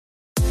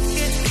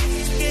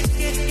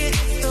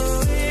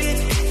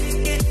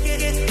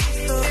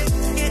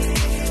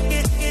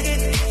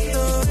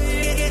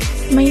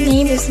My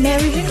name is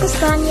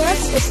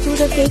Costañas, a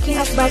student taking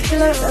up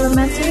Bachelor of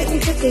Elementary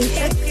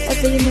Education at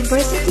the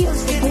University of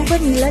Cebu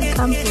Manila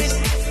campus.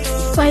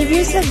 5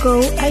 years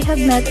ago, I have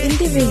met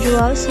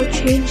individuals who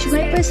changed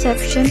my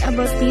perception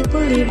about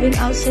people living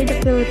outside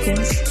the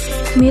Philippines.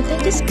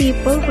 Meeting these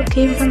people who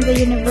came from the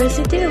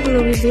University of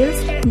Louisville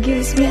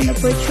gives me an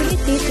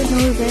opportunity to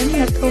know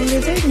them, not only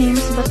their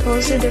names but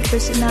also their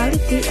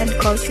personality and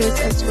cultures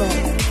as well.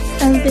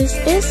 And this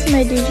is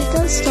my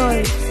digital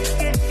story.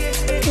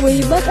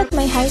 Way back at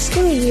my high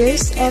school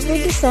years,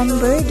 every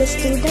December, the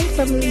student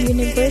from the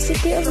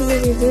University of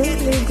Louisville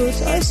will go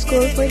to our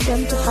school for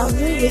them to have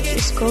their which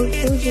is called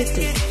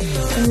UGT.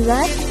 In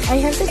that,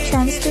 I have the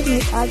chance to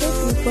meet other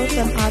people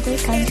from other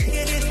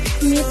countries.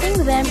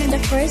 Meeting them in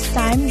the first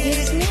time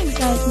gives me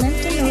excitement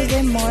to know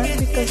them more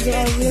because they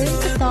are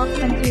willing to talk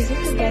and easy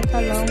to get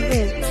along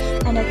with.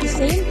 And at the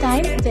same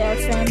time, they are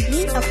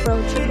friendly,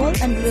 approachable,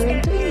 and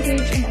willing to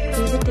engage in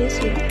activities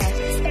with us.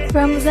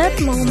 From that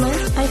moment,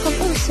 I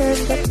have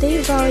observed that they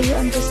value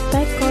and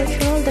respect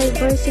cultural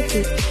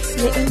diversity.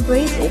 They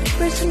embrace each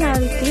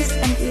personalities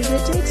and eager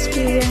to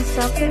experience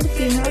some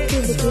Filipino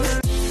activities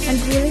and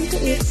willing to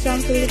eat some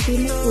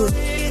Filipino food.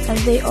 And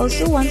they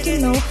also want to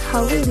know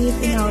how we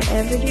live in our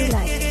everyday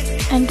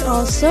life. And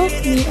also,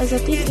 me as a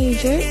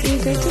teenager,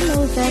 eager to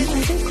know them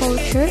and their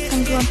culture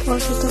and want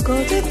also to go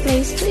to their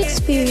place to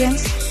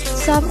experience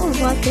some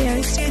of what they are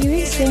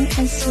experiencing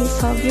and see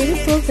how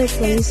beautiful their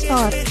places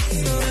are.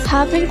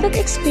 Having that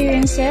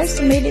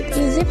experiences made it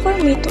easy for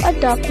me to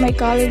adapt my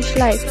college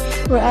life,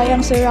 where I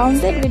am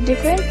surrounded with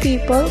different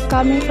people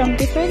coming from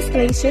different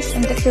places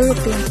in the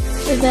Philippines.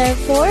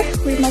 Therefore,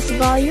 we must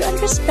value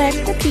and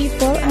respect the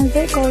people and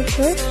their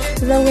culture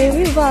the way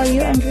we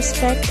value and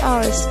respect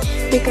ours,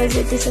 because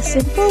it is a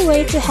simple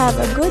way to have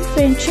a good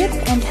friendship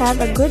and have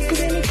a good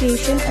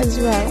communication as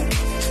well.